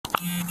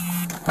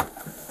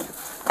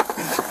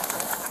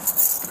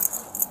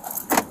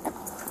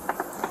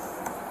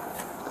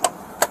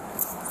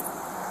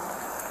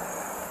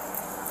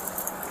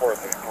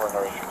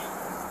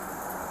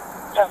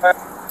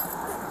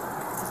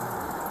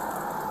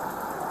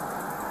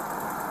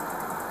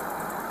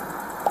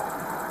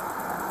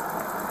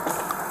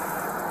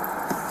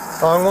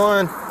Wrong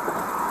one.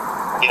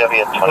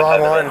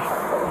 Wrong one.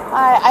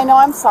 I know,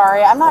 I'm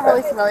sorry. I'm not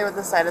really familiar with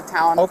this side of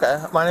town.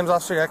 Okay. My name's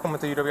Officer Geck. I'm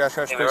with the UW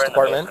Oshkosh Police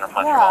Department.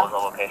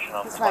 Yeah.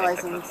 This is my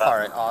license.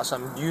 Alright,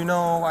 awesome. Do you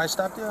know why I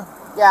stopped you?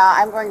 Yeah,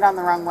 I'm going down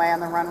the wrong way on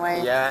the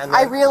runway. Yeah, and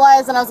I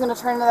realized that I was going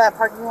to turn into that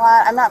parking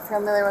lot. I'm not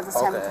familiar with this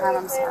time of town.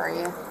 I'm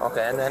sorry.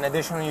 Okay, and then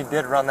additionally, you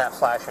did run that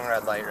flashing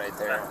red light right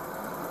there.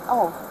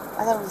 Oh,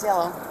 I thought it was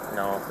yellow.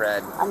 No,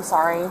 red. I'm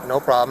sorry. No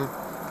problem.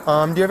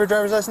 Do you have your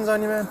driver's license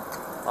on you, man?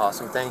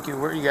 Awesome, thank you.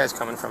 Where are you guys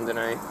coming from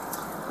tonight?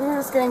 We were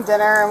just getting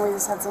dinner, and we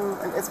just had some.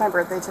 It's my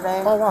birthday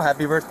today. Oh wow,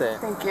 happy birthday!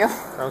 Thank you.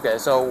 Okay,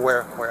 so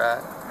where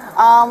at?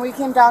 We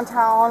came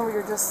downtown. We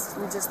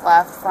just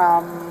left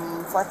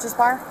from Fletcher's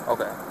bar.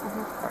 Okay.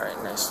 All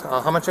right, nice.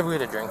 How much have we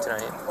had to drink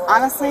tonight?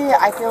 Honestly,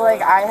 I feel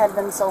like I had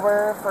been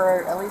sober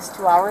for at least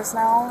 2 hours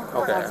now.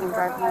 Okay. I was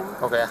drive home.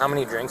 Okay, how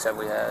many drinks have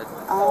we had?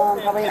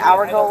 Probably an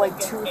hour ago, like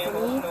 2,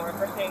 3.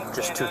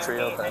 Just 2, 3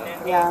 of them.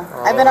 Yeah,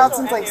 I've been out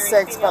since like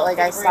 6, but like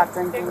I stopped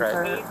drinking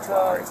for 2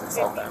 hours or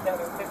so. Okay.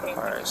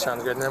 All right,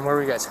 sounds good. And then where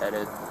were you guys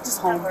headed? Just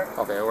home.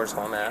 Okay, where's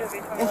home at?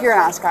 If you're in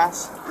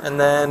Oshkosh. And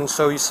then,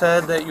 so you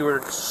said that you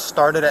were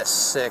started at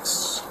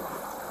 6,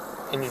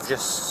 and you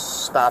just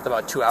stopped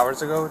about 2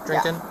 hours ago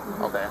drinking?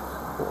 Yeah. Okay.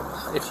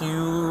 If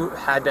you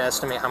had to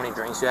estimate how many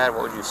drinks you had,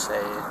 what would you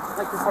say?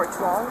 Like before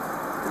 2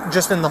 hours?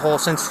 Just in the whole,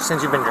 since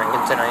you've been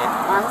drinking tonight?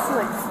 Honestly,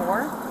 like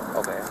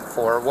 4. Okay,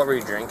 4. What were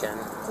you drinking?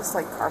 Just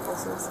like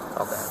carblesses.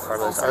 Okay,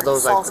 carblesses. Are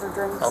those like salsa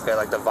drinks? Okay,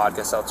 like the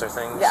vodka seltzer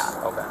things? Yeah.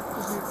 Okay.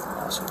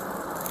 Awesome.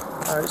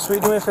 All right,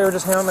 sweet. Do me a favor,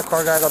 just hang on the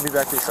car, guys. I'll be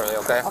back to you shortly.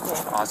 Okay.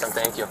 Okay. Awesome.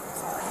 Thank you.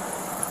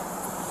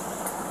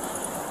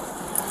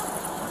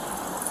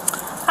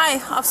 Hi,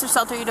 Officer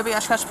Selter, UW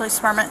Oshkosh Police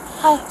Department.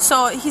 Hi.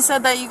 So he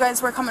said that you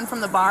guys were coming from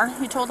the bar,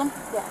 you told him?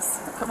 Yes.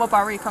 Okay, what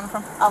bar were you coming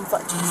from?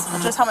 Fletcher's.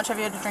 Just how much have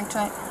you had to drink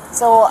tonight?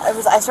 So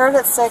I started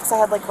at 6, I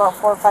had like about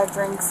 4 or 5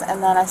 drinks,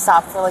 and then I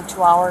stopped for like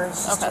 2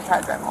 hours just to try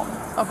to drive home.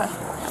 Okay.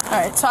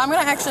 Alright, so I'm going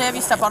to actually have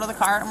you step out of the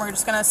car, and we're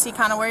just going to see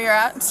kind of where you're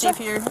at, and see if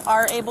you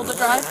are able to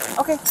drive.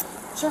 Okay,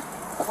 sure.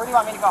 Where do you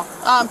want me to go?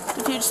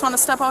 If you just want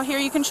to step out here,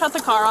 you can shut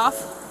the car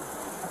off.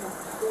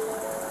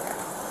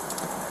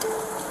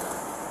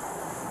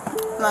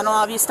 And then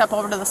I'll have you step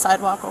over to the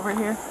sidewalk over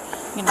here.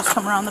 You can just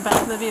come around the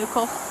back of the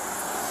vehicle.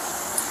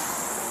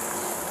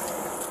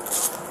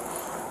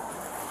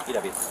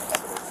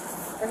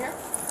 Right here?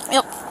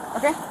 Yep.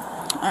 Okay.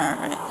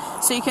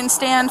 Alright. So you can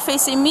stand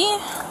facing me.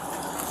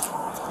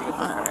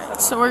 Alright.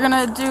 So we're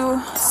going to do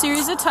a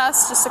series of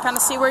tests just to kind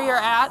of see where you're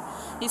at.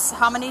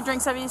 How many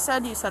drinks have you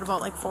said? You said about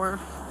like 4.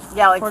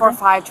 Yeah, like 4 or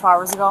 5, 2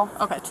 hours ago.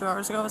 Okay, 2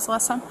 hours ago was the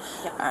last time?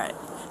 Yeah. Alright.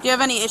 Do you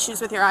have any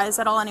issues with your eyes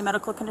at all? Any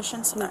medical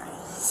conditions? No. Alright.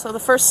 So the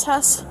first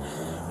test,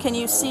 can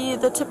you see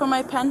the tip of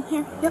my pen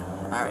here? Yep.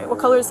 Alright, what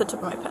color is the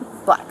tip of my pen?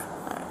 Black.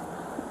 Alright.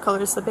 What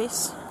color is the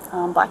base?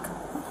 Black.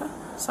 Okay.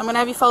 So I'm going to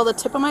have you follow the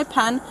tip of my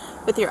pen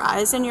with your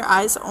eyes and your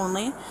eyes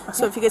only. Okay.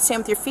 So if you could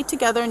stand with your feet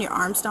together and your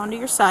arms down to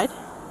your side.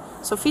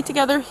 So feet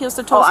together, heels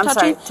to toes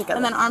touching, together.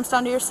 And then arms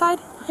down to your side.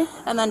 Okay.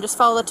 And then just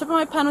follow the tip of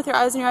my pen with your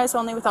eyes and your eyes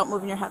only without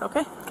moving your head,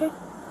 okay? Okay.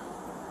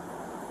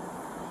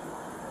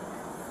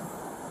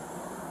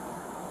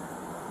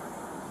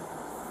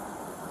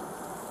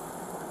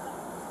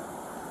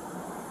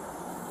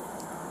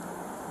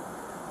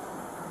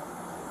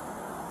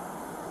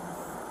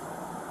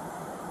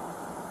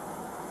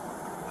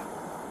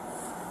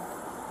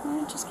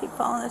 Alright, just keep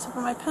following the tip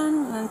of my pen,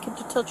 and then could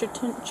you tilt your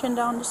chin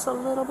down just a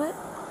little bit?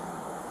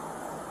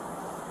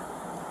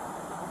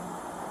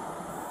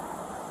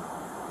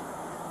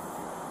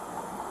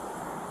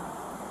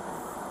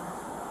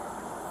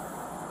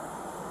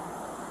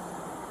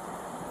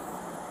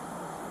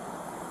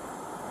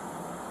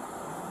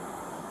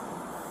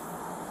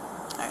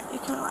 Alright, you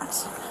can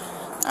relax.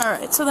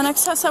 Alright, so the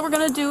next test that we're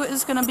going to do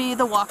is going to be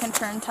the walk and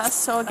turn test.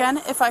 So again,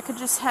 if I could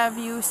just have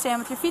you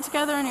stand with your feet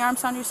together and your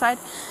arms down to your side.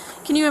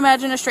 Can you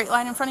imagine a straight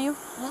line in front of you?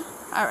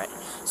 Mm-hmm. Alright,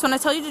 so when I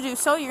tell you to do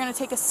so, you're going to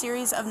take a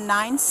series of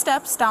 9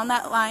 steps down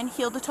that line,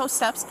 heel to toe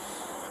steps,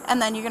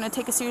 and then you're going to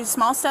take a series of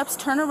small steps,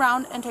 turn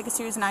around, and take a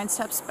series of 9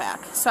 steps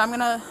back. So I'm going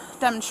to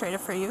demonstrate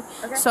it for you.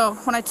 Okay. So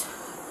when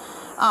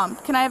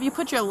can I have you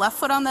put your left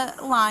foot on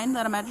that line,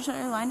 that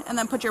imaginary line, and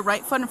then put your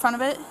right foot in front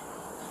of it,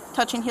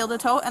 touching heel to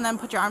toe, and then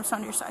put your arms down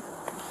to your side.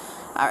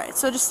 Alright,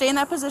 so just stay in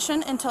that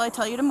position until I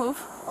tell you to move.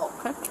 Oh,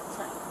 okay.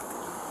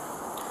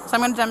 So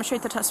I'm going to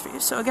demonstrate the test for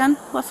you. So again,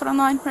 left foot on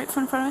the line, right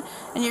foot in front of it.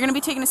 And you're going to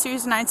be taking a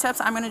series of 9 steps.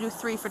 I'm going to do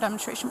 3 for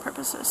demonstration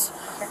purposes.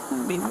 Okay. It's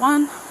going to be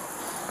 1,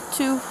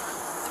 2,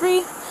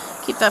 3.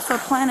 Keep that foot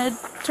planted,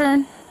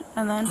 turn,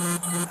 and then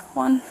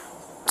 1,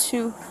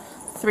 2,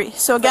 3.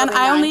 So again,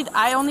 I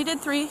only did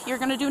 3. You're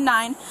going to do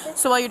 9.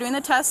 So while you're doing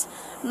the test,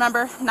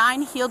 remember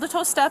 9 heel to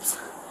toe steps.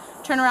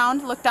 Turn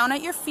around, look down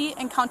at your feet,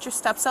 and count your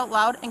steps out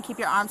loud, and keep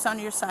your arms down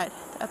to your side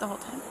at the whole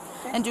time.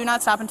 Okay. And do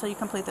not stop until you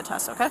complete the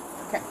test, okay?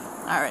 Okay.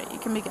 Alright, you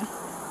can begin.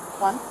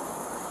 1, 2,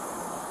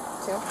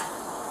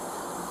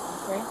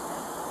 3,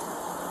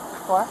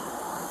 4,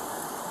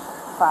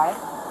 5,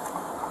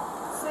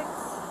 6,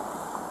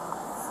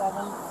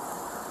 7,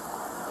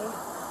 8,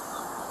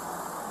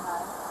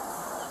 9,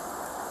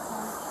 10,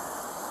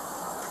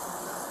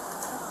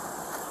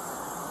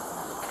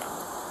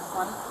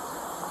 1, 2,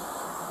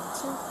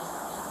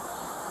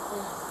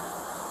 3,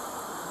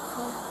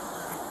 4,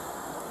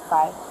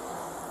 5,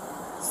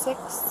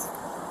 6,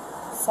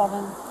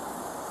 7,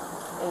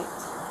 8,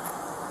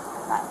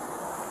 9.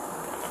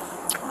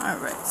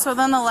 Alright, so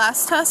then the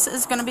last test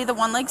is going to be the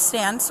one-leg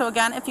stand. So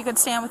again, if you could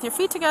stand with your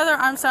feet together,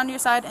 arms down to your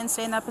side, and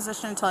stay in that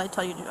position until I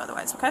tell you to do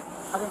otherwise, okay?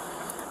 Okay.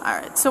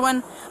 Alright, so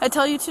when I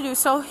tell you to do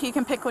so, you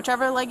can pick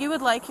whichever leg you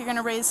would like. You're going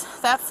to raise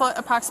that foot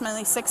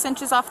approximately 6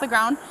 inches off the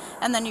ground,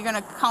 and then you're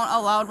going to count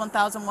aloud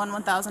 1001,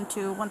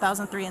 1002,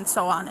 1003, and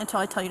so on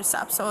until I tell you to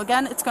stop. So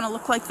again, it's going to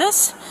look like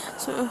this.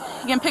 So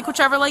you can pick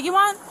whichever leg you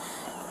want.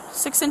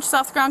 6 inches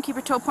off the ground, keep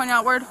your toe pointing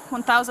outward,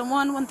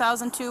 1001,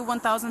 1002,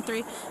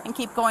 1003, and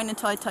keep going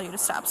until I tell you to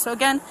stop. So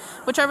again,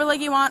 whichever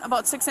leg you want,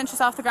 about 6 inches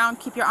off the ground,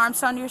 keep your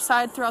arms down to your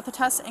side throughout the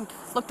test, and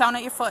look down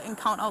at your foot and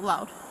count out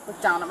loud. Look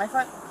down at my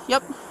foot?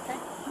 Yep. Okay.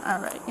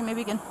 Alright, you may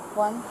begin.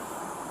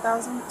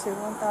 1,002,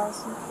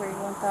 1,003,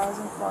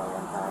 1,004,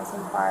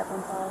 1,005,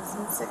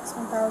 1,006,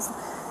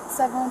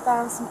 1,007,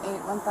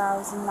 1,008,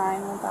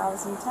 1,009,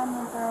 1,010,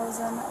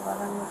 1,011,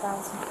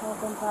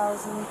 1,012,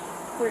 1,013,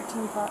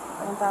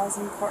 1,014,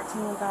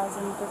 1,015,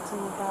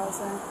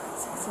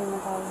 1,016,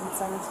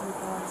 1,017,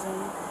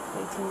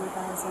 1,018,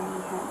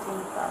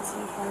 1,019,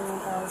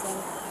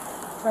 1,020,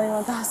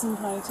 21,000,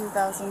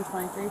 22,000,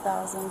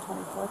 23,000,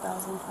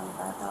 24,000,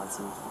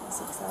 25,000,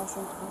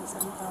 26,000,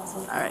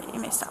 27,000. Alright, you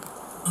may stop.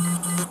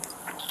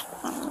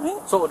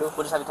 Alright. So we'll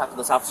just have you talk to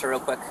this officer real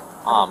quick.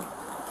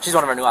 She's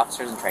one of our new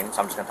officers in training, so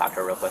I'm just going to talk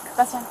to her real quick.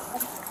 That's fine.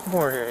 Come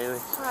over here, Haley.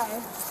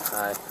 Hi.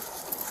 Hi.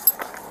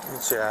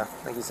 Yeah,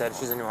 like you said,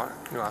 she's a new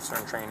officer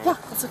in training. Yeah,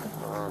 that's okay.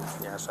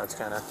 Yeah, so that's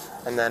kind of...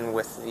 And then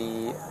with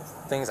the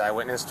things I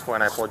witnessed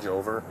when I pulled you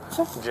over,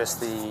 Sure. just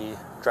the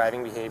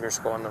driving behaviors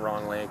going the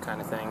wrong way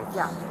kind of thing.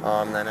 Yeah.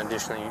 Then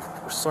additionally, you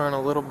were slurring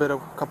a little bit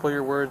of a couple of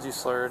your words you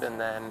slurred, and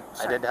then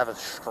I did have a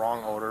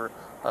strong odor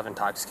of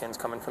intoxicants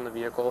coming from the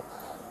vehicle.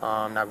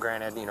 Now,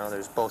 granted,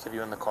 there's both of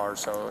you in the car,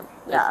 so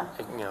Yeah.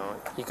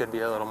 he could be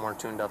a little more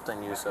tuned up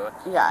than you, so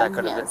Yeah, that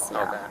could have been yes,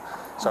 yeah. okay.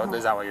 So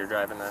is that what you're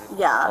driving then?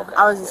 Yeah, Okay,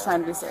 I was just yeah.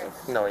 trying to be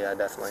safe. No, yeah,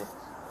 definitely.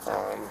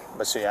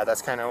 But so yeah,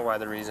 that's kind of why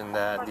the reason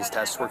that these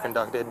tests were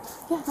conducted.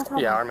 Yeah, no problem.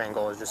 Yeah, our main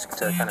goal is just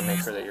to kind of make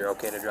sure that you're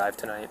okay to drive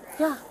tonight.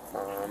 Yeah.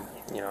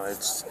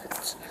 It's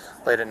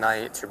late at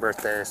night, it's your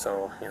birthday,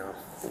 so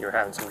you're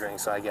having some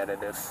drinks, so I get it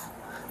if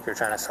you're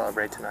trying to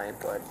celebrate tonight,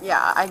 but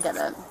Yeah, I get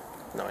it.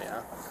 no,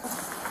 yeah.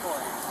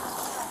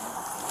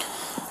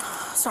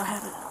 So I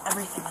have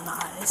everything in the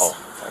eyes. Oh,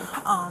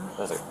 that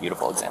was a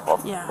beautiful example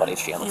of Yeah. what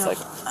HGN looks like.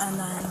 And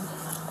then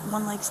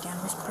one leg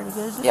stand was pretty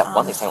good. Yeah,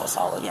 one leg stand was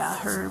solid. Yeah,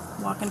 her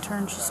walk and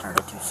turn, she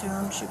started too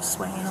soon. She was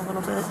swaying a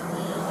little bit.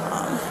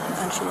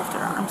 And she lifted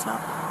her arms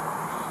up.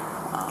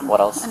 What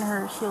else? And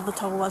her heel to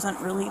toe wasn't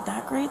really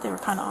that great. They were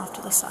kind of off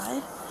to the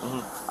side.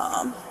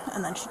 Mm-hmm.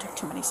 And then she took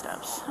too many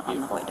steps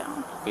on the way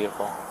down.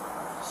 Beautiful.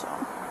 So,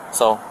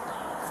 So,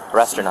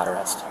 arrest or not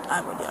arrest?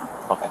 I would, yeah.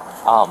 Okay.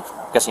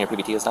 Guessing your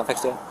PBT is not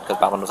fixed yet? Because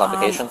Bobbin was on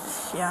vacation?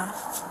 Yeah. I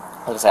was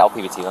going to say, I'll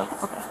PBT then.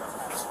 Okay.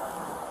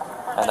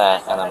 And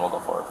then we'll go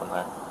forward from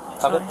there.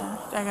 So, Sound good?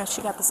 yeah, I guess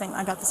I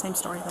got the same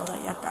story though that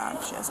you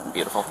got. She hasn't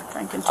Beautiful.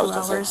 drank in I 2 was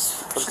gonna say,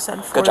 hours. She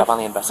said good job on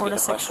the 4 to investigative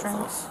 6 questions.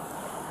 drinks.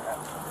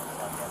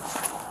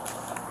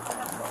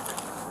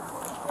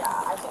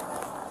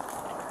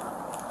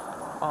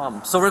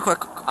 So real quick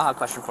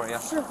question for you.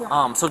 Sure,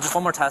 yeah. So just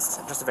one more test,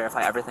 just to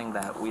verify everything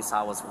that we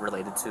saw was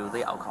related to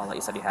the alcohol that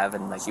you said you have,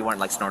 and like you weren't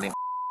like snorting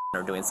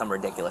or doing some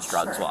ridiculous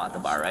drugs Sure. while at the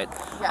bar, right?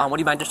 Yeah. Would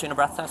you mind just doing a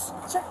breath test?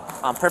 Sure.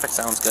 Perfect,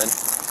 sounds good.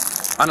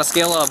 On a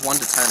scale of 1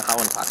 to 10, how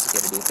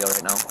intoxicated do you feel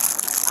right now?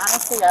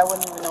 Honestly, I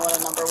wouldn't even know what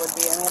a number would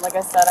be. I mean, like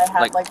I said, I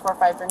had like 4 or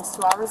 5 drinks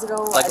 2 hours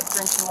ago. Like- I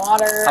drank some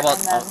water, How about,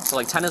 and then so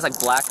like 10 is like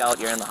blackout,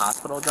 you're in the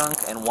hospital drunk,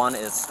 and 1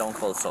 is stone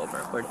cold sober.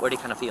 Where do you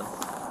kind of feel?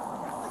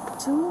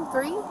 2,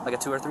 3. Like a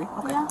 2 or 3?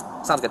 Okay.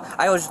 Yeah. Sounds good.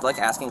 I always like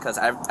asking because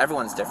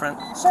everyone's different.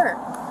 Sure.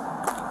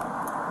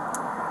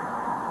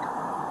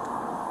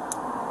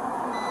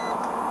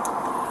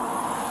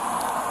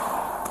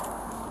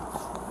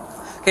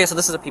 Okay, so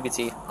this is a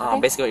PBT. Okay.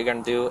 Basically what you're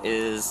going to do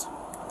is... Do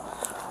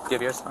you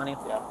have yours on you?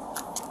 Yeah.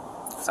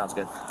 Sounds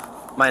good.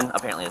 Mine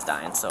apparently is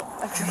dying, so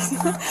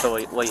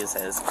so we'll use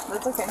his.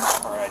 That's okay.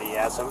 Alrighty,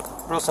 yeah, so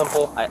real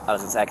simple. I was going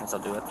to say I can still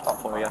do it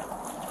for you.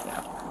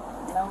 Yeah.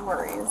 No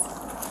worries.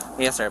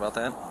 Yeah, sorry about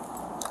that.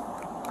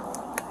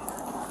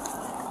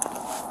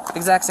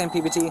 Exact same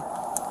PBT.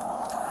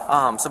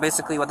 So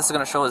basically what this is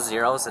going to show is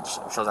zeros. It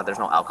shows that there's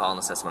no alcohol in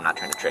the system. I'm not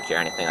trying to trick you or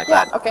anything like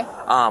Yeah, that. okay.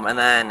 And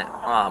then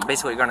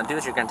basically what you're going to do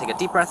is you're going to take a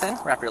deep breath in,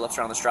 wrap your lips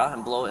around the straw,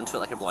 and blow into it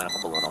like you're blowing up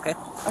a balloon, okay?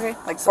 Okay,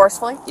 like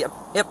forcefully?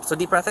 Yep. So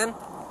deep breath in,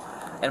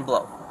 and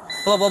blow.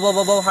 Blow, blow, blow,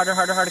 blow, blow. Harder,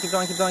 harder, harder. Keep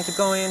going, keep going, keep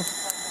going.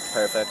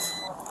 Perfect.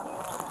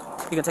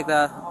 You can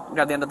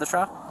grab the end of the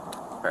straw.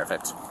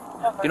 Perfect.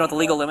 Do you know what the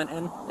legal limit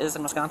is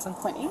in Wisconsin?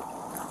 0.8?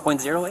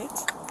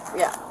 0.08?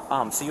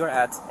 Yeah. So you're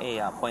at a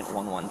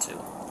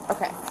 0.112.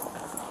 Okay.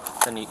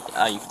 Then you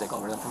can take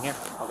over then from here.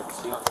 I'll get the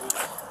seat.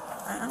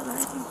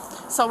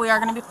 So we are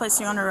going to be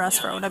placing you under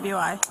arrest for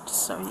OWI,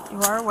 just so you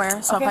are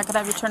aware. So Okay. if I could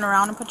have you turn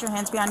around and put your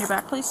hands behind your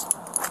back, please.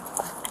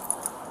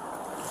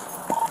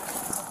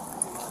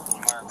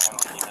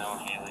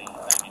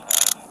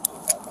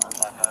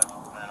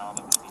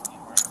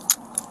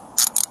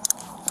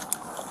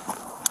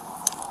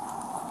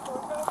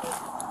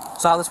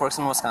 So how this works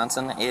in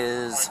Wisconsin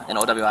is an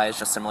OWI is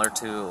just similar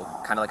to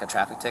kind of like a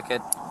traffic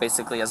ticket.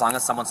 Basically, as long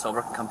as someone's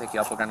sober can come pick you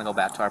up, we're going to go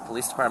back to our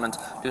police department,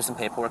 do some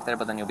paperwork there,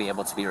 but then you'll be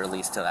able to be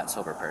released to that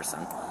sober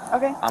person.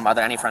 Okay. Are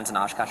there any friends in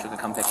Oshkosh who could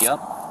come pick you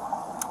up?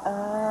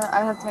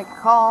 I'd have to make a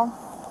call.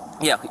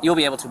 Yeah, you'll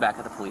be able to back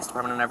at the police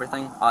department and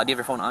everything. Do you have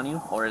your phone on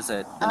you, or is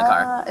it in the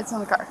car? It's in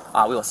the car.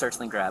 We will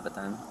certainly grab it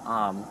then.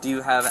 Do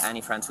you have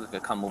any friends who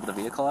could come move the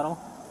vehicle at all?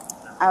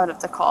 I would have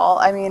to call.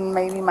 I mean,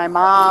 maybe my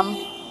mom.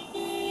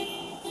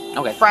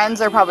 Okay.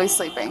 Friends are probably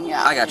sleeping.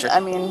 Yeah. I got you. I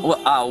mean,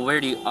 well,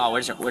 where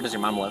does your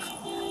mom live?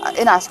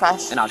 in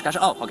Oshkosh. In Oshkosh?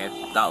 Oh, okay.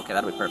 Okay,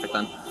 that'll be perfect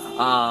then.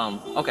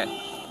 Okay.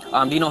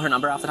 Do you know her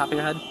number off the top of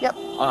your head? Yep.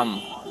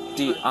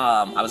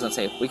 I was gonna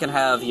say we can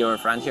have your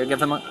friend here give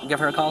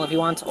her a call if you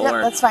want. Or Yep,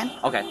 that's fine.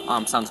 Okay.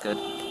 Sounds good.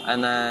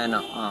 And then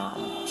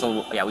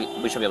so yeah,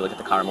 we should be able to get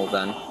the car moved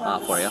then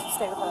for you.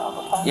 Stay with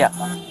her. Yeah.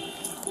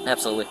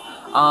 Absolutely.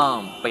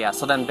 But yeah,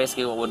 so then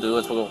basically what we'll do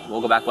is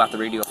we'll go back, we'll have to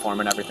redo a form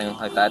and everything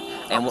like that.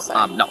 And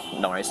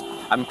no worries.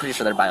 I'm pretty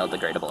sure they're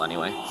biodegradable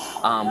anyway.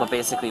 But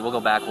basically we'll go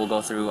back, we'll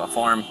go through a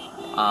form,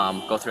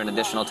 go through an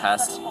additional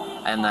test,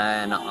 and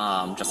then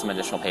just some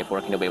additional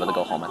paperwork, and you'll be able to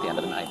go home at the end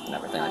of the night and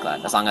everything like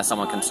that. As long as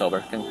someone can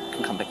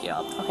come pick you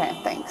up. Okay,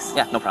 thanks.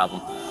 Yeah, no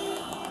problem.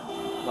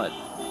 What?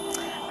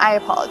 I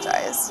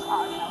apologize.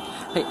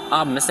 Hey,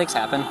 mistakes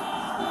happen.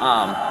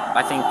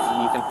 I think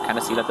you can kind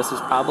of see that this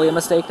is probably a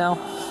mistake now,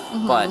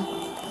 but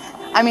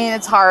I mean,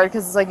 it's hard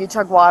because it's like you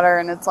chug water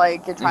and it's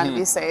like you're trying to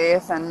be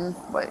safe, and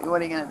what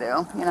are you gonna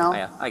do? You know?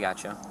 yeah, I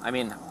got you. I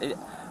mean,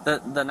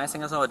 the nice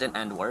thing is though, it didn't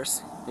end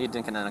worse. You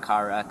didn't get in a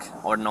car wreck,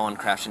 or no one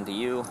crashed into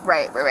you.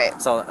 Right.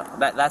 So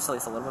that's at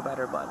least a little bit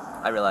better. But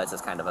I realize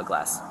it's kind of a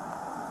glass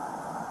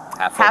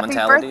half full Happy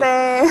mentality.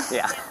 birthday!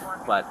 Yeah,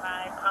 but.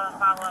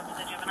 Follow up to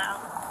the juvenile.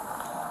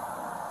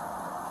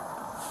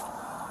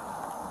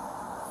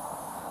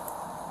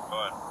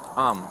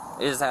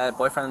 Is that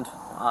boyfriend,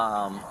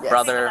 Yes.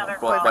 brother,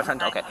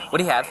 boyfriend? Okay.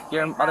 Would he have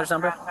your mother's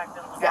number?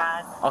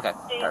 Yeah. Okay,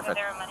 perfect.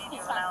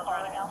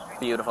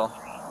 Beautiful.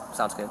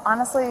 Sounds good.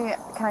 Honestly,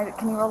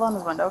 can you roll down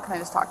his window? Can I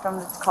just talk to him?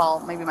 Just call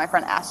maybe my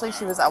friend Ashley.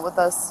 She was out with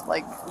us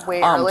like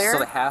way earlier. So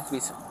they have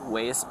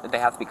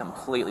to be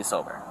completely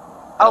sober.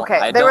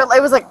 Okay,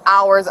 it was like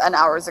hours and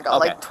hours ago,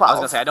 Okay. like 12. I was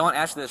gonna say I don't want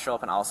Ashley to show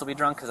up and also be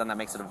drunk because then that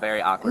makes it a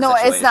very awkward No,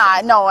 situation. it's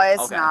not. No,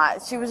 it's Okay.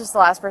 not. She was just the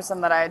last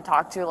person that I had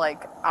talked to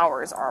like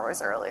hours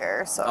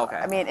earlier. So, Okay.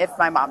 I mean, if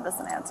my mom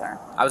doesn't answer.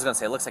 I was gonna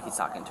say it looks like he's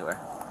talking to her,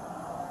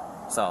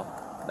 so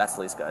that's at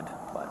least good.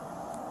 But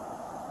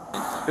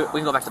we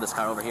can go back to this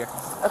car over here.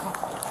 Okay.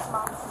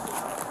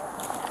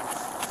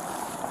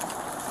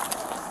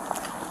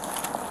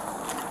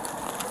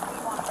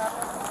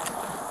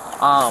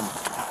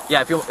 Yeah,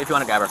 if you want to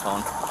grab our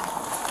phone,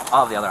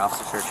 all of the other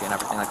officers search you and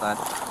everything like that.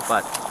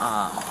 But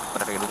I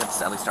figured we could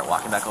just at least start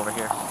walking back over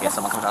here in case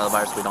someone comes out of the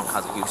bar, so we don't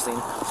cause a huge scene.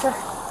 Sure.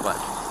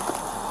 But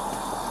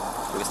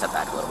we can step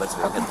back a little bit so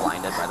we don't get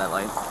blinded by that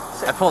light.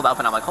 I pulled up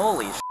and I'm like,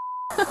 holy sh**.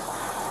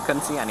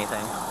 Couldn't see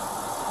anything.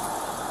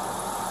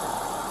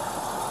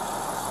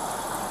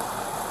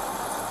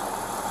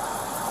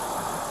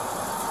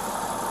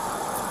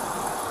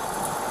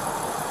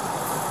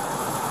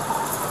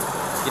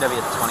 UW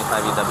at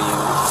 25 UW.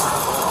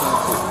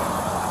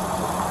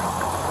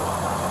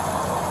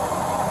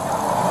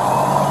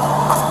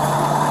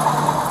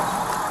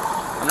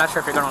 I'm not sure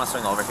if you're going to want to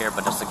swing over here,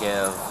 but just to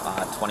give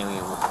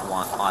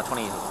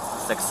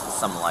 26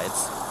 some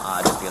lights,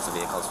 just because the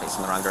vehicle is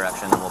facing the wrong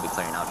direction, and we'll be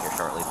clearing out here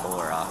shortly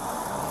for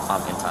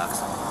intox.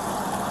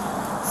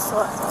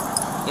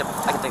 Yep,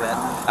 I can take that.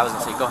 I was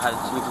going to say, go ahead,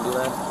 you can do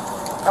that.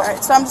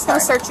 Alright, so I'm just going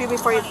to search you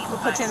before we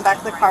put you in the back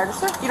of the car.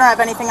 You don't have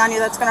anything on you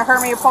that's going to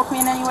hurt me or poke me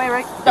in any way,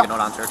 right? You can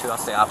hold on to her too, I'll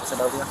stay opposite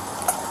of you.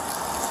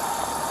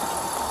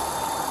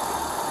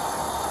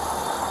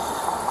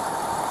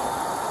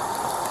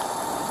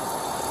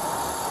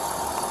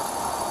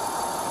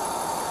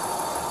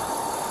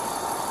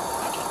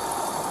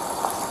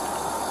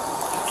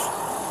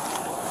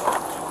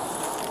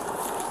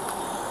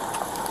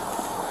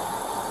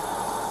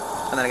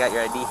 And then I got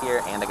your ID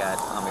here, and I got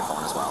your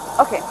phone as well.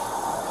 Okay.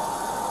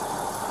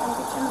 I'll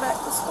get you in the back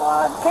of the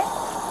squad. Okay.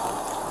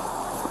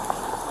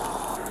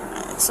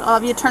 Alright, so I'll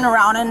have you turn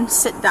around and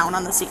sit down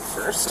on the seat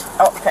first.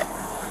 Oh, okay.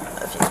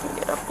 If you can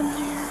get up in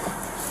there.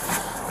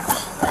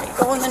 There you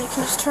go, and then you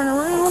can just turn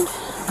around.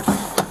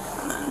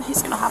 And then he's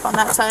going to hop on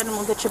that side, and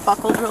we'll get you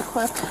buckled real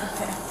quick.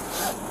 Okay.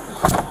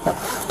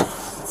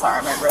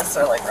 Sorry, my wrists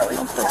are like really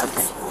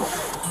tense.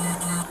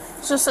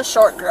 It's just a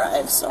short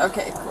drive, so.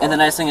 Okay, cool. And the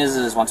nice thing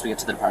is once we get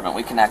to the department,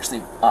 we can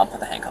actually put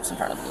the handcuffs in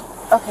front of you.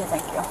 Okay,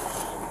 thank you.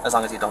 As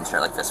long as you don't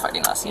start like fist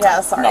fighting us. Yeah,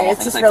 sorry, normal it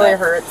things just like really that.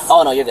 hurts.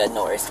 Oh no, you're good.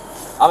 No worries.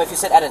 If you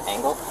sit at an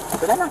angle,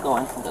 did I not go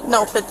in?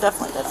 No, it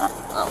definitely did not.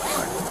 Oh,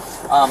 sorry.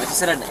 If you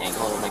sit at an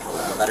angle, it'll make it a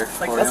little bit better.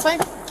 Like for this you. way?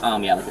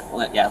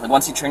 Like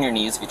once you turn your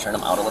knees, if you turn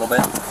them out a little bit,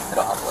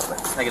 it'll help a little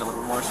bit. Can I get a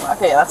little bit more slack?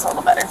 Okay, that's a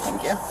little better.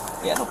 Thank you.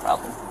 Yeah, no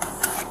problem.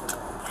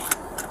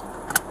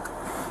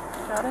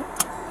 Got it?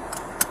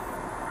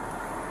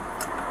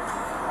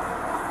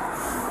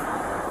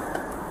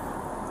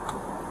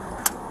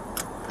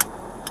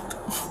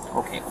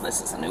 Okay, well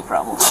this is a new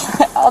problem.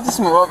 I'll just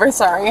move over.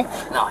 Sorry.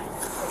 No.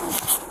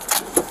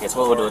 Okay, so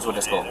what we'll do is we'll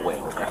just go way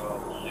over.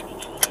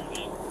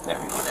 There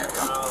we go, there we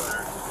go.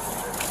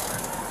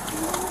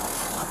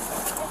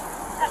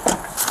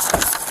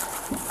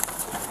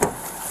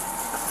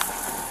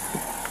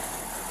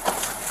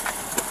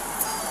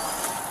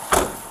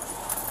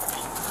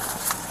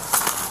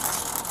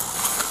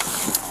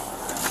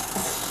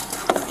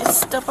 You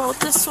step out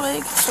this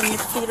way, swing your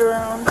feet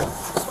around,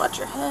 just watch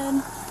your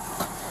head.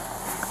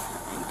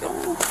 There you go.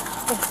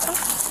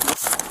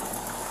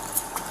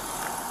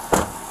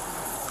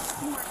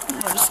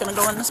 We're just gonna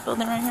go in this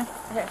building right here.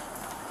 Okay.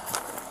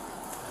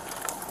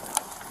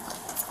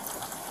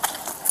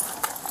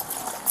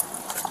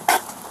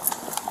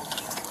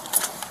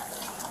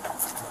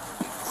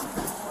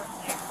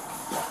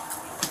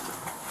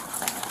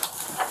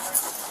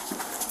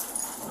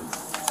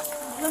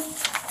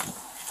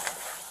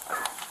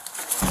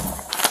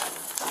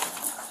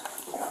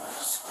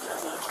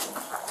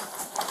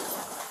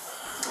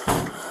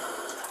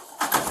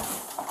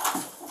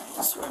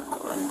 So we're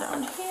going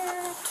down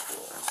here,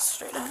 to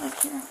straight ahead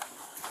here.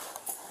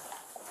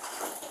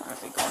 Or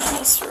if we go in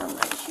this room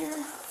right here.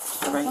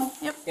 To the right.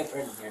 Yep. Yep,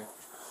 right in here.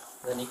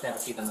 Then you can have a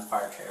seat in the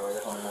fire chair where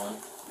there's only one.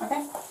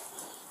 Okay.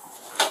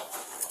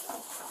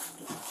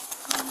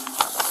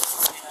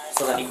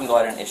 So then you can go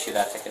ahead and issue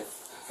that ticket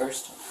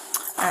first.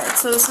 Alright,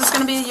 so this is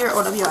going to be your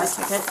OWI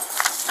ticket.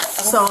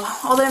 So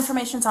all the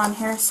information's on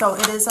here, so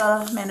it is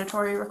a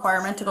mandatory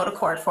requirement to go to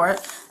court for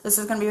it. This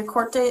is going to be a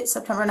court date,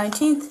 September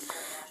 19th,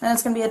 and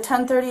it's going to be at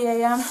 10:30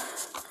 a.m.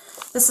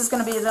 This is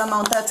going to be the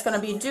amount that's going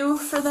to be due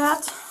for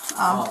that.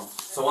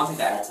 So one thing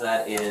to add to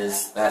that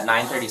is that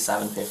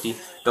 $937.50,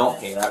 don't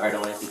pay that right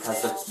away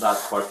because the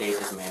court date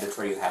is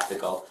mandatory, you have to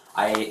go.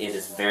 It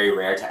is very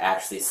rare to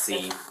actually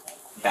see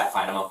that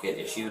fine amount get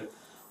issued.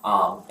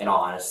 In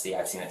all honesty,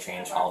 I've seen it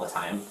change all the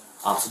time.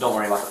 So don't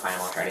worry about the fine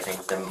amount or anything.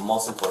 The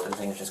most important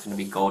thing is just going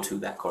to be go to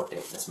that court date.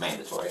 It's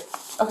mandatory.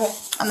 Okay.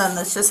 And then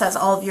this just has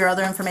all of your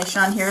other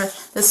information on here.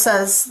 This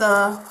says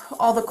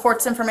all the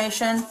court's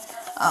information,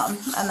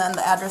 and then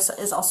the address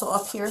is also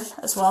up here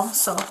as well.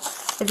 So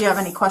if you have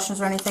any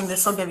questions or anything,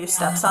 this will give you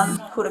steps on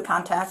who to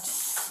contact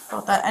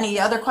about that. Any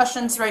other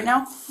questions right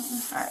now?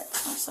 All right.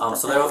 So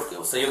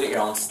you'll get your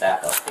own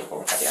stack of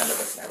paperwork at the end of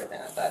this and everything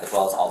like that, as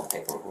well as all the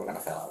paperwork we're going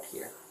to fill out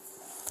here.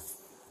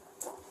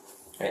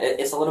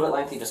 It's a little bit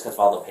lengthy just because of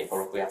all the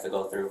paperwork we have to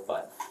go through,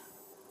 but...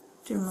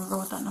 Do you remember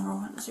what that number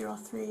was?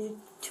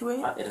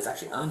 0328? It is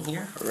actually on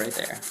here, right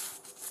there.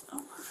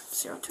 Oh,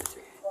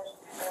 023.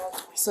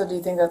 So do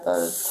you think that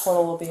the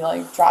total will be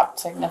like dropped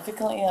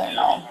significantly or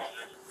no?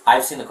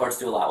 I've seen the courts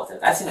do a lot with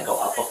it. I've seen it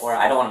go up before.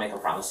 I don't want to make a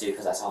promise to you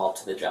because that's all up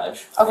to the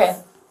judge. Okay.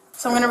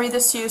 So I'm going to read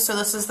this to you. So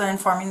this is the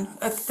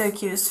the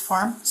accused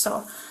form.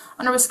 So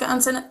under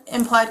Wisconsin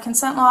implied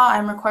consent law, I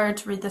am required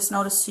to read this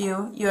notice to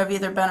you. You have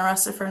either been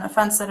arrested for an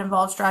offense that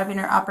involves driving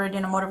or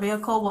operating a motor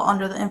vehicle while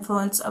under the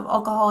influence of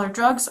alcohol or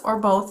drugs, or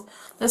both.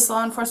 This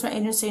law enforcement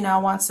agency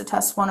now wants to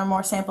test one or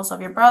more samples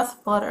of your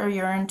breath, blood, or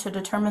urine to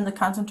determine the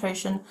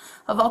concentration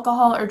of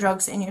alcohol or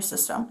drugs in your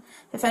system.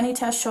 If any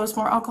test shows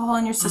more alcohol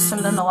in your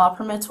system than the law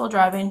permits while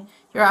driving,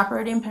 your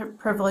operating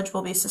privilege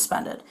will be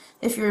suspended.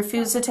 If you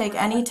refuse to take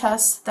any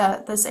tests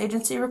that this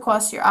agency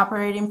requests, your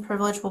operating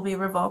privilege will be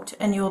revoked,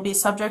 and you will be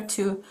subject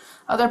to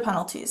other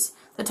penalties.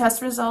 The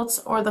test results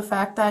or the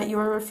fact that you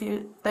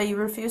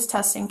refuse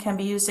testing can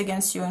be used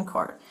against you in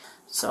court.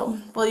 So,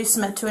 will you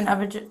submit to an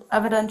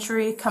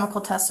evidentiary chemical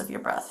test of your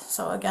breath?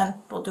 So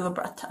again, we'll do a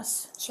breath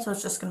test. Sure. So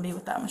it's just going to be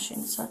with that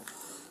machine. So.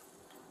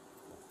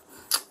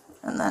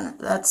 And then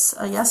that's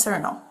a yes or a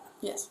no?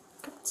 Yes.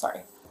 Okay.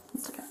 Sorry.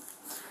 It's okay.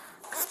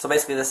 So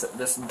basically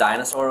this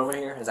dinosaur over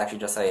here is actually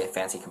just a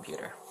fancy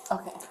computer.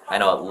 Okay. I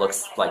know it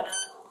looks like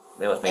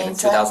it was made in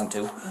Ancient?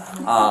 2002,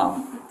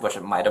 which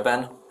it might have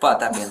been, but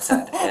that being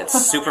said, it's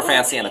super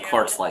fancy and the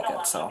courts like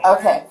it, so.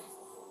 Okay.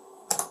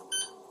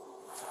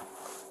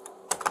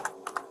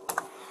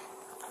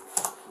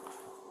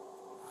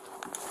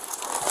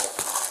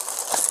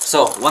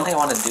 So one thing I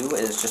want to do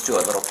is just do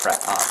a little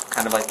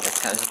kind of like,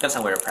 it's going to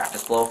sound weird, a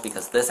practice blow,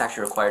 because this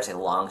actually requires a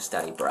long,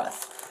 steady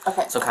breath.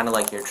 Okay. So kind of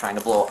like you're trying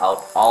to blow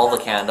out all the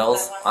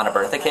candles on a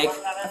birthday cake,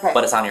 Okay.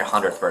 but it's on your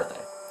 100th birthday.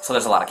 So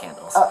there's a lot of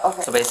candles. Oh,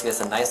 okay. So basically it's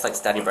a nice like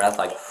steady breath,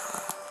 like.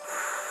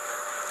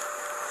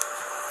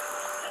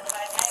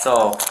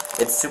 So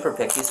it's super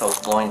picky, so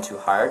blowing too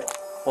hard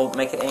will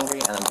make it angry,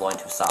 and then blowing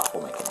too soft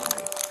will make it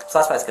angry. So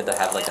that's why it's good to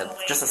have like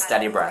just a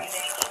steady breath.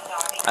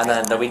 And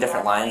then there'll be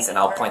different lines, and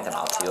I'll point them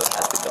out to you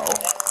as we go,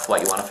 what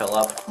you want to fill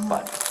up,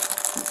 but.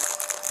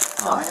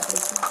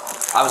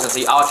 I was going to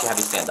say, I'll actually have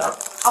you stand up.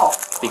 Oh.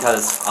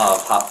 because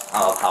of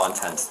how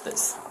intense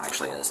this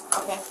actually is.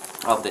 Okay.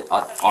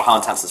 Or how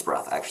intense this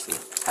breath actually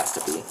has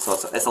to be. So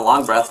it's a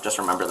long breath. Just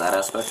remember that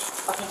aspect.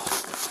 Okay.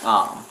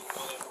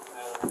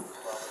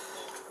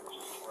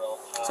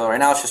 So right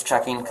now it's just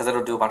checking because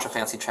it'll do a bunch of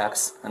fancy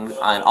checks, and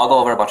I'll go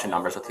over a bunch of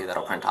numbers with you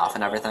that'll print off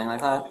and everything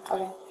like that.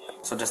 Okay.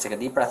 So just take a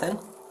deep breath in,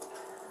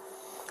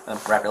 and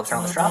wrap your lips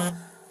around the straw,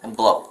 and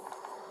blow.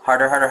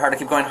 Harder, harder, harder,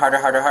 keep going, harder,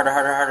 harder, harder,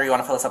 harder, harder. You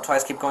want to fill this up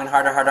twice, keep going,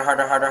 harder, harder,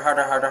 harder, harder,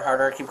 harder, harder,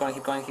 harder, keep going,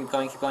 keep going, keep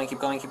going, keep going, keep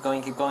going, keep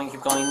going, keep going,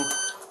 keep going.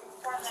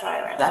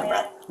 That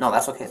breath. No,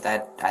 that's okay.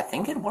 I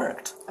think it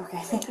worked.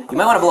 Okay. You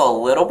might want to blow a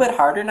little bit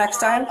harder next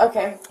time.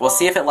 Okay. We'll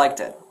see if it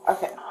liked it.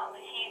 Okay.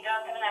 He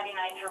does have an heavy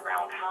night for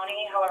Brown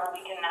County, however,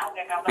 we can now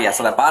pick up. But yeah,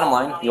 so that bottom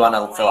line, you want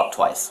to fill up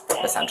twice,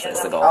 essentially, is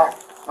the goal. Oh,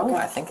 okay.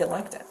 I think it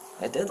liked it.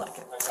 It did like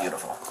it.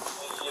 Beautiful.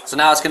 So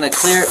now it's going to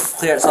clear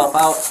itself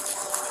out.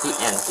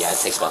 And yeah, it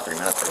takes about 3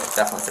 minutes, but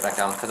definitely sit back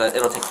down, because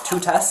it'll take 2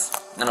 tests,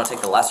 and it'll take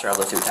the lesser of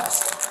the 2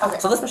 tests. Okay.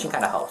 So this machine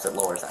kind of helps. It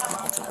lowers that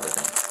amount and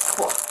everything.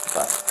 Cool.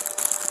 But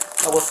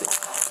we'll see.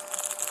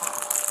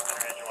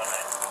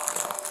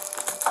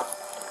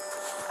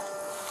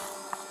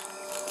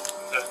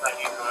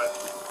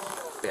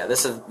 Yeah,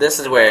 this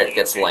is where it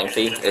gets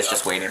lengthy. It's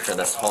just waiting for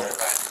this whole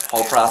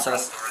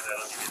process.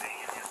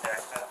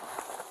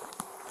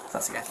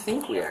 Let's see, I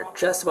think we are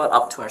just about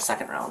up to our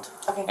second round.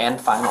 Okay. And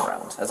final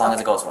round, as long as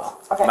it goes well.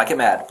 Okay. Might get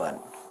mad, but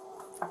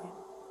Okay.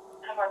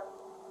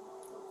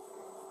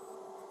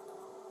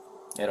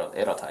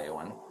 it'll tell you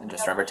when. And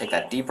just remember, take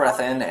that deep breath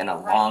in and a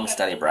long,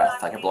 steady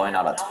breath, like you're blowing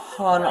out a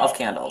ton of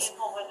candles.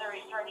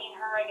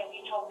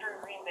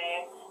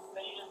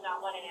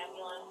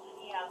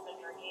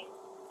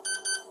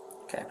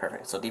 Okay,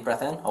 perfect. So deep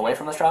breath in, away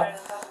from the straw, and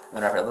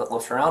then wrap your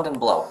lips around and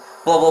blow.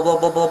 Blow, blow, blow,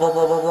 blow, blow, blow,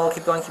 blow, blow, blow.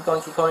 Keep going, keep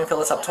going, keep going. Fill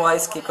this up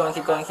twice. Keep going,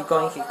 keep going, keep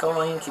going, keep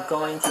going, keep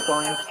going, keep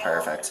going.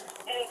 Perfect.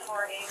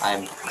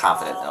 I'm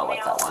confident it'll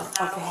like that one.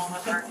 Okay.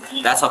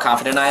 That's how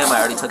confident I am. I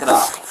already took it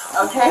off.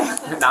 Okay.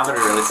 Now I'm gonna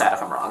be really sad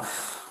if I'm wrong.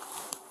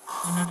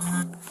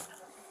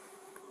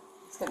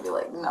 It's gonna be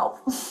like, nope.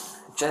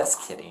 Just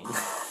kidding.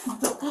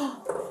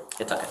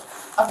 It took it.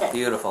 Okay.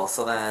 Beautiful.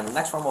 So then,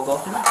 next one we'll go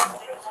through.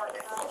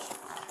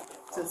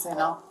 Did it say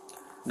no?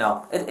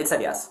 No, it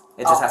said yes.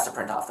 It just has to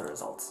print off the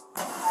results.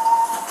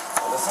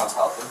 Well, this sounds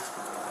healthy.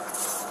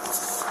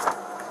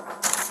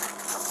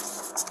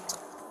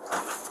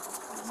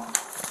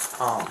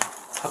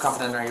 How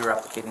confident are you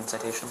replicating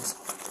citations?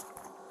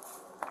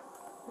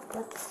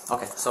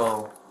 Okay,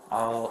 so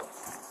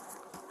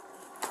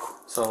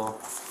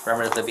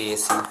remember the BAC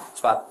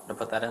spot to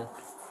put that in?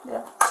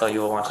 Yeah. So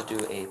you will want to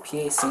do a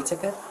PAC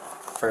ticket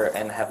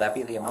and have that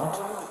be the amount.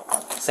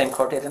 Same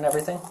court date and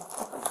everything.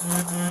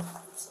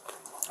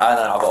 And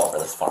then I'll go over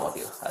this form with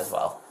you as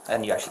well,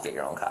 and you actually get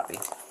your own copy.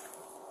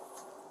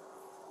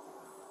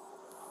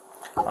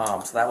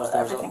 So that was the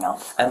Everything result.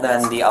 else. And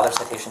then the other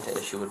citation to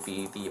issue would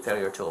be the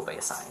failure to obey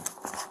a sign.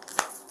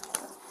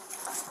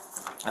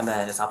 And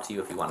then it's up to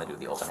you if you want to do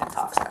the open and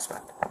talks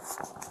aspect.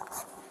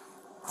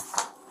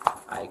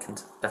 I can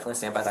definitely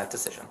stand by that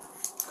decision.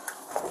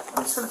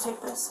 I'm just going to take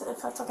this,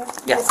 if that's okay.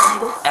 Yes,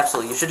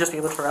 absolutely. You should just be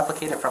able to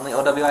replicate it from the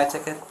OWI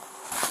ticket.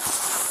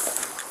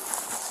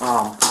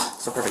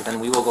 So perfect. Then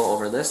we will go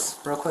over this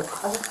real quick.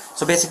 Okay.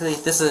 So basically,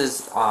 this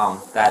is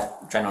that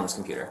ginormous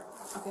computer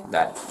Okay.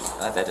 that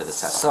did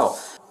this test. So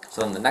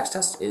then the next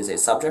test is a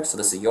subject. So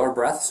this is your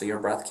breath. So your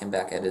breath came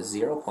back at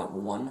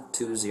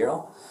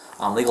 0.120.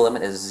 Legal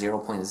limit is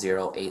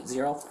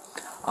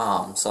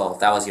 0.080. So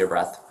that was your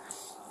breath.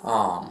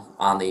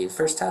 On the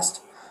first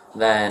test,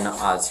 then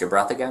it's your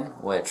breath again,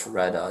 which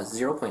read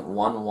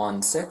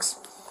 0.116.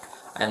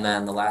 And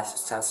then the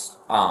last test,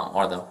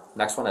 or the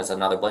next one is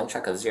another blank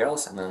check of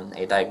zeros, and then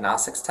a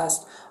diagnostics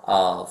test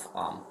of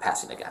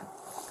passing again.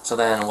 So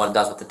then what it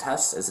does with the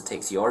test is it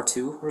takes your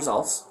 2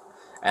 results,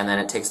 and then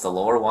it takes the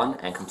lower one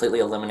and completely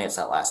eliminates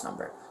that last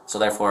number. So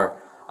therefore,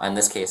 in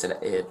this case,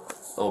 it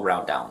will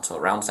round down. So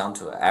it rounds down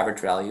to an average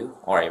value,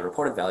 or a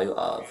reported value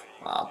of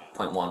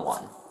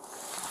 0.11.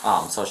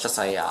 So it's just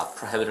a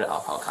prohibited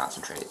alcohol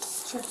concentrate.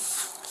 Sure.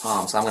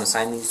 So I'm going to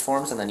sign these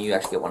forms, and then you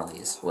actually get one of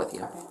these with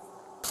you.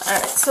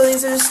 Alright, so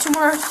these are just 2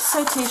 more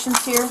citations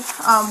here.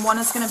 One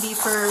is going to be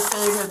for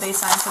failure to obey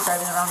signs for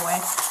driving the wrong way.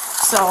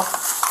 So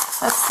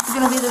that's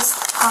going to be this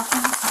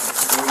option.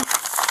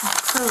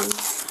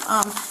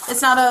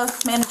 It's not a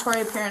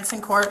mandatory appearance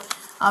in court.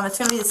 It's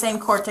going to be the same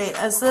court date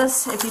as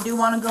this if you do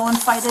want to go and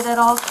fight it at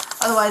all.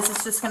 Otherwise,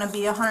 it's just going to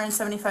be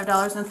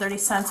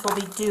 $175.30 will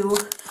be due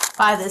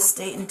by this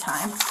date and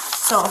time.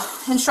 So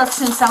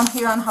instructions down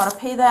here on how to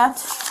pay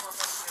that.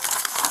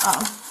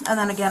 And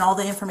then again, all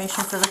the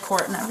information for the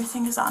court and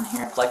everything is on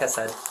here. Like I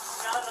said,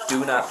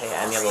 do not pay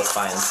any of those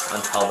fines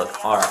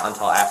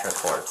until after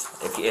court,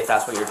 if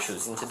that's what you're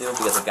choosing to do.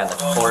 Because again, the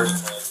court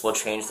will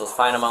change those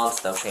fine amounts.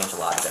 They'll change a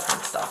lot of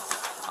different stuff.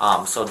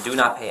 So do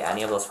not pay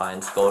any of those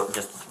fines.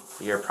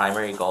 Your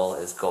primary goal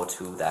is go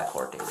to that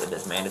court date. It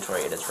is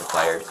mandatory. It is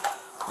required.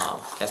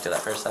 Can I do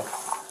that for a sec?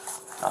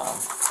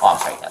 I'm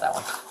sorry. Yeah, that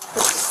one.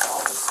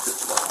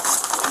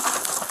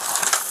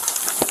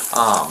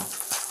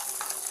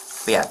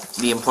 But yeah,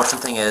 the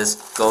important thing is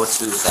go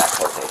to that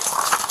court date.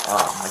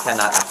 I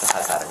cannot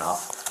emphasize that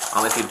enough.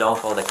 If you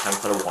don't go, they can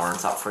put a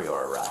warrant out for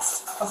your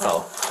arrest. Okay.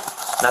 So,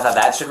 not that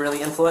that should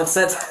really influence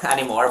it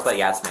anymore, but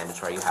yeah, it's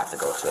mandatory. You have to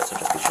go to it, so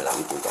just be sure that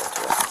you do go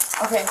to it.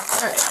 Okay,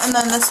 alright. And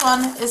then this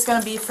one is going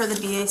to be for the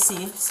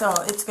BAC, so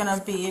it's going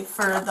to be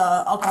for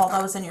the alcohol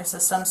that was in your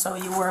system, so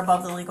you were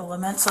above the legal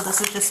limit, so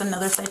this is just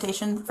another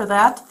citation for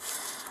that.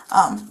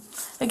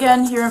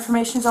 Again, your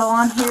information's all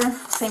on here,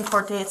 same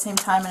court date, same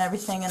time and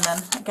everything, and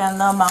then, again,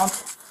 the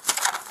amount.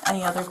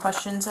 Any other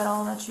questions at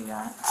all that you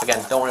got?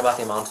 Again, don't worry about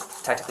the amount.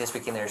 Technically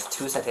speaking, there's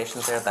 2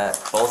 citations there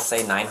that both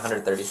say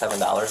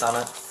 $937 on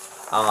it.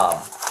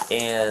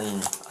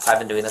 And so I've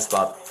been doing this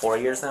about 4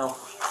 years now.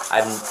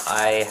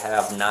 I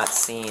have not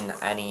seen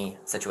any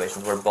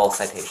situations where both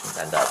citations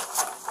end up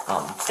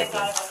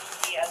sticking.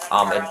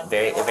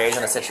 It varies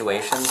in a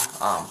situation,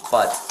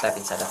 but that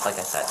being said, like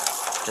I said,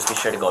 just be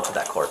sure to go to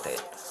that court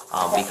date,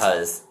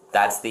 because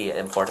that's the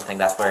important thing.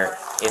 That's where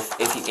yeah,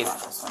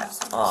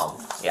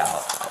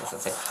 I was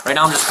gonna say. Right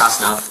now I'm just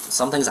crossing out.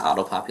 Some things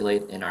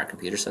auto-populate in our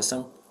computer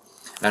system,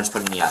 and I'm just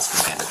putting yes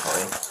for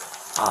mandatory.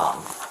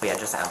 But yeah,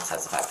 just to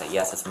emphasize the fact that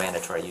yes, it's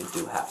mandatory. You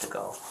do have to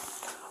go.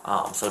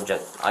 So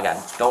just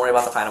again, don't worry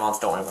about the fine amounts.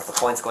 Don't worry about the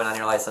points going on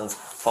your license.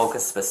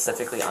 Focus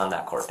specifically on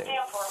that court date,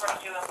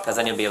 because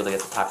then you'll be able to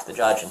get to talk to the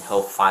judge, and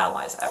he'll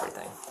finalize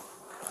everything.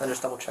 Then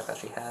just double check that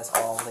she has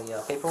all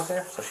the paperwork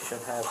there. So she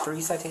should have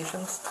 3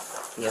 citations: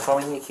 the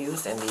informing the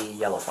accused and the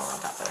yellow form on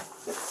top there.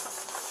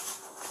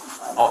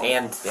 Oh,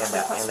 and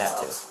that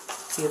too.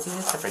 See, it's easy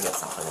to forget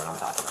something when I'm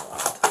talking a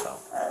lot. So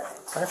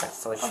perfect.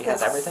 So she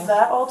has everything.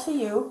 That all to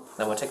you.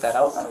 Then we'll take that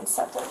out. Let me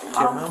set that To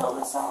your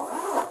mom.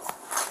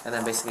 And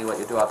then basically what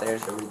you do out there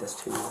is you read this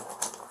to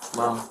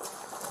mom.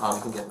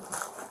 You can get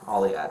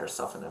all the address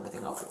stuff and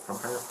everything up from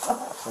her.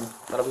 And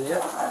that'll be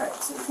it. Alright,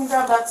 so you can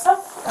grab that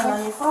stuff, and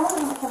then your phone,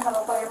 and you can have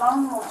it by your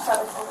mom, and we'll try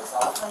to fill this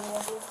out, and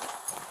you'll be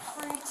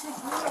free to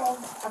go.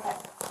 Okay.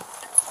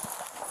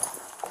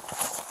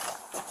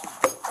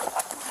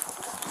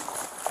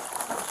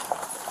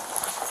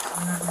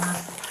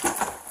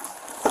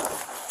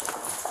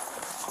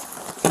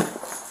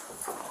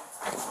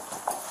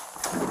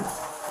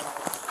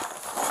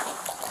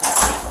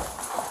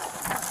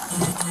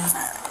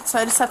 So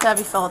I just have to have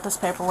you fill out this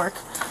paperwork.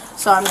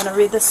 So I'm going to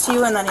read this to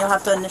you, and then you'll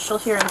have to initial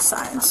here and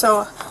sign.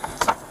 So,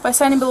 by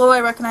signing below, I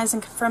recognize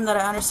and confirm that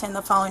I understand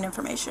the following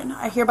information.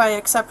 I hereby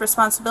accept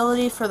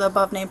responsibility for the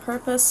above-named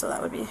purpose, so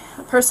that would be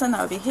a person,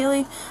 that would be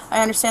Haley.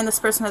 I understand this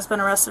person has been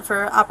arrested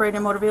for operating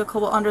a motor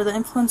vehicle under the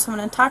influence of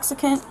an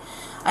intoxicant.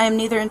 I am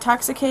neither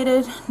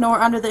intoxicated nor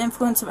under the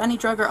influence of any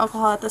drug or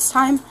alcohol at this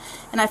time,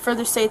 and I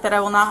further state that I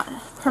will not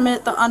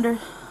permit the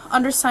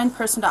undersigned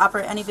person to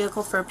operate any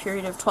vehicle for a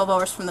period of 12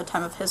 hours from the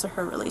time of his or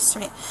her release to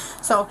me.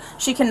 So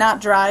she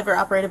cannot drive or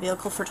operate a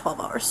vehicle for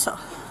 12 hours. So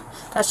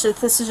that's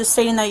just, this is just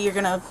stating that you're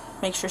going to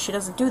make sure she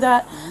doesn't do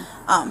that.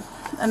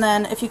 And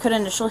then if you could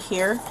initial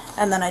here,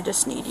 and then I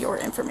just need your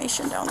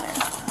information down there.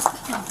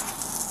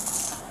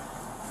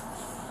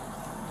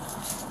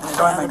 I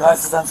don't have my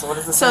glasses on, so what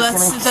is this? So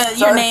that's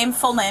your name,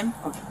 full name.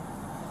 Okay.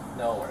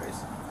 No worries.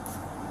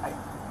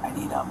 I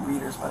need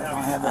readers, but I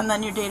don't have them. And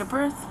then your date of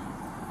birth.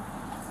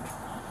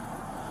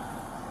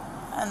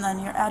 And then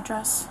your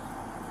address.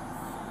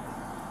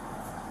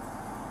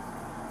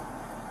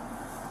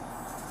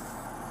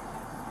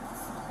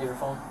 Your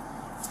phone?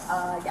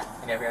 Yeah.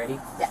 And you have your ID?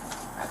 Yeah.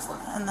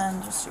 Excellent. And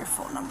then just your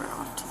phone number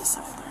off to the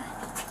side there.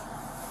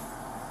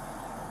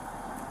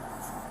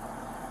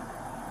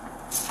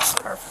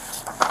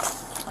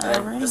 Perfect. And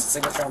Alright. just a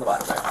signature on the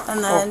bottom there.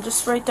 And then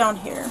just right down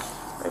here,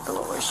 right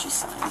below where she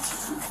signed.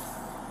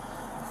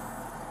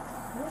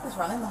 It was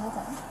running the whole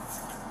time.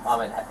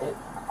 It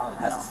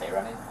has to stay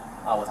running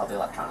without the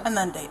electronics. And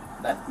then date.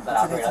 That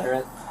operate under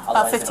it.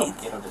 Otherwise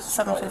 15th. It'll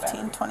destroy the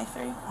battery.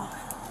 7/15/23.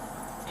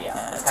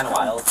 Yeah, it's kind of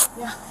wild.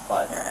 Yeah.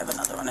 But Here, I have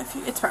another one. If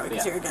you, it's probably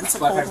because yeah. you're against a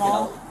Black cold Card's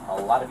wall.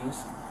 get a lot of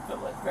use,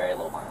 but with very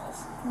low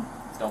miles.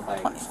 Don't buy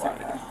 23.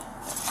 There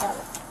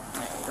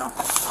There you go.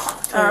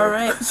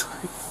 Alright.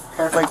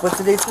 Like, what's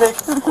the date today?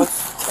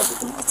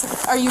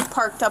 Are you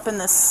parked up in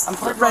this, I'm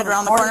parked right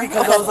around the corner?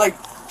 because I was like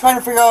trying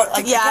to figure out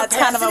like Yeah, it's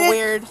kind of a accident,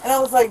 weird. And I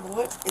was like,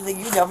 what is it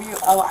UW?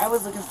 Oh, I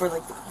was looking for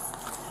like,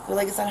 they're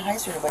like it's on High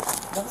Street. I'm like,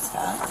 no, it's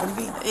not. What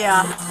do you mean?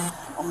 Yeah.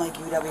 I'm like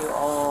UW.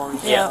 Oh,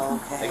 Yeah.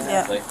 Okay.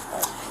 Exactly.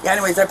 Yeah.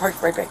 Anyways, I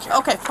parked right back here.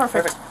 Okay,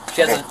 perfect.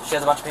 She has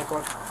a bunch of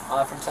paperwork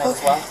from site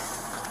as well.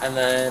 And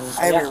then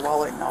I have your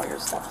wallet and all your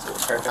stuff too.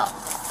 Perfect.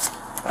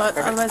 But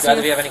Perfect. otherwise, Do either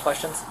of you have any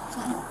questions?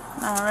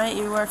 alright,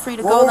 you are free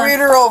to We'll go read then.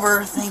 her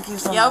over. Thank you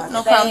so much. Yep,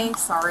 no problem.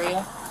 Thanks. Sorry.